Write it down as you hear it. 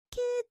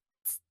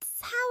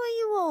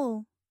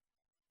all?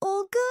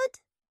 All good?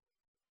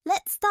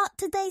 Let's start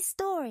today's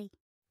story.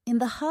 In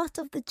the heart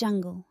of the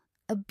jungle,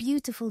 a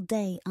beautiful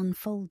day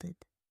unfolded.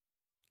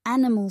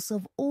 Animals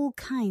of all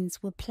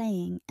kinds were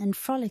playing and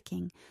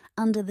frolicking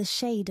under the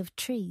shade of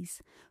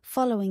trees,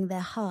 following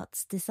their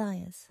heart's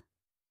desires.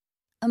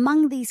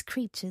 Among these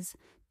creatures,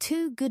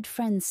 two good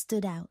friends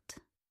stood out,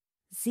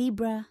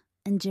 Zebra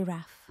and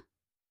Giraffe.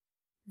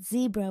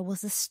 Zebra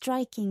was a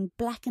striking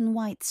black and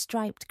white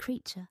striped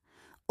creature,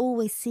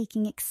 always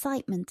seeking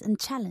excitement and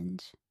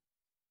challenge.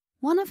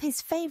 One of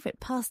his favorite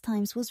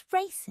pastimes was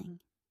racing.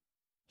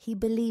 He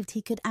believed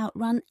he could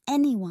outrun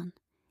anyone,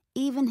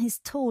 even his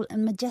tall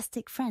and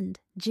majestic friend,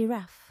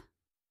 Giraffe.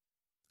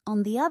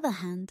 On the other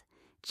hand,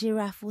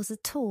 Giraffe was a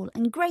tall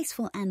and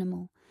graceful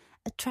animal,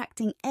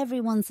 attracting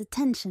everyone's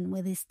attention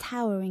with his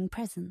towering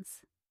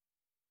presence.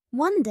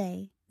 One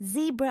day,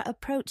 Zebra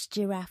approached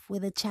Giraffe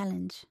with a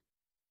challenge.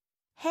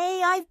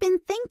 "Hey, I've been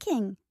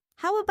thinking.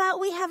 How about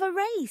we have a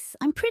race?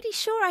 I'm pretty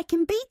sure I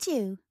can beat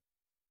you."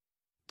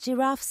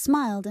 Giraffe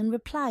smiled and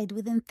replied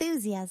with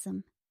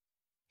enthusiasm.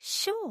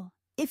 "Sure,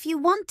 if you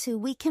want to,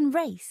 we can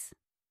race.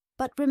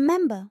 But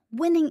remember,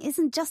 winning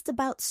isn't just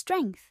about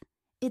strength.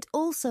 It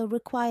also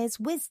requires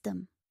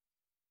wisdom."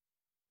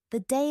 The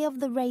day of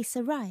the race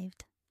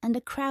arrived, and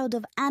a crowd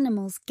of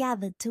animals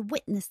gathered to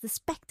witness the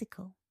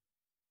spectacle.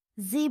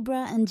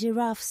 Zebra and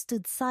Giraffe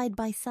stood side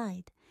by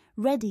side,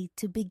 ready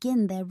to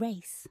begin their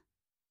race.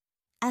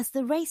 As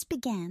the race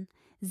began,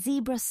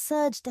 Zebra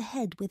surged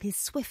ahead with his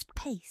swift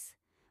pace,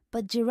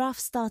 but Giraffe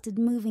started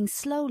moving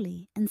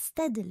slowly and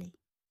steadily.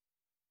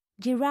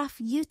 Giraffe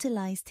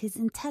utilized his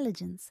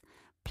intelligence,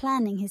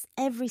 planning his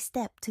every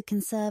step to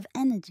conserve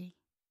energy.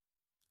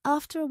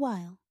 After a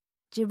while,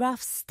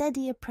 Giraffe's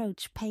steady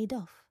approach paid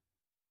off.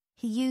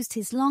 He used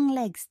his long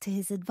legs to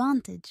his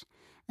advantage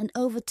and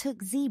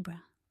overtook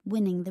Zebra,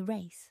 winning the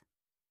race.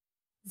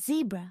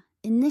 Zebra,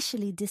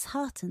 initially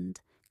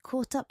disheartened,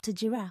 caught up to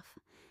Giraffe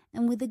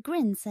and with a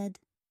grin said,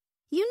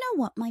 "You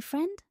know what, my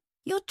friend?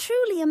 You're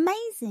truly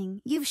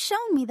amazing. You've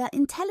shown me that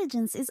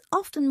intelligence is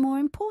often more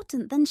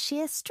important than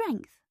sheer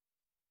strength."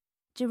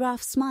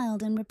 Giraffe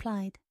smiled and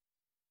replied,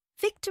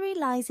 "Victory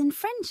lies in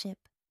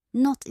friendship,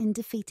 not in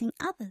defeating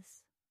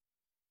others."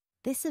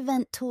 This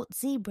event taught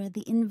Zebra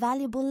the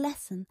invaluable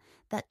lesson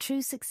that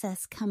true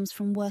success comes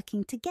from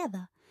working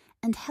together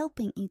and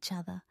helping each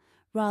other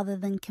rather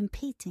than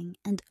competing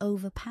and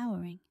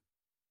overpowering.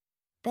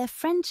 Their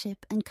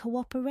friendship and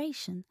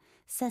cooperation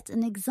set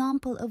an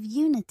example of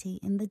unity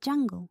in the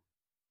jungle,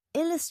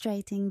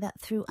 illustrating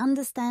that through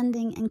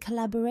understanding and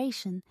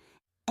collaboration,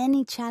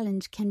 any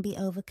challenge can be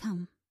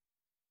overcome.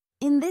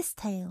 In this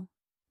tale,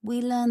 we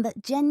learn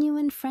that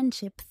genuine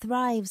friendship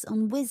thrives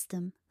on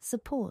wisdom,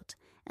 support,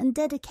 and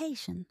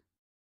dedication.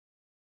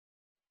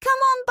 Come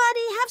on,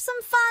 buddy, have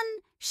some fun,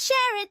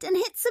 share it and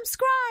hit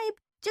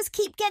subscribe. Just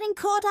keep getting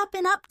caught up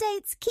in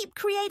updates, keep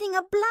creating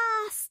a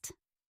blast.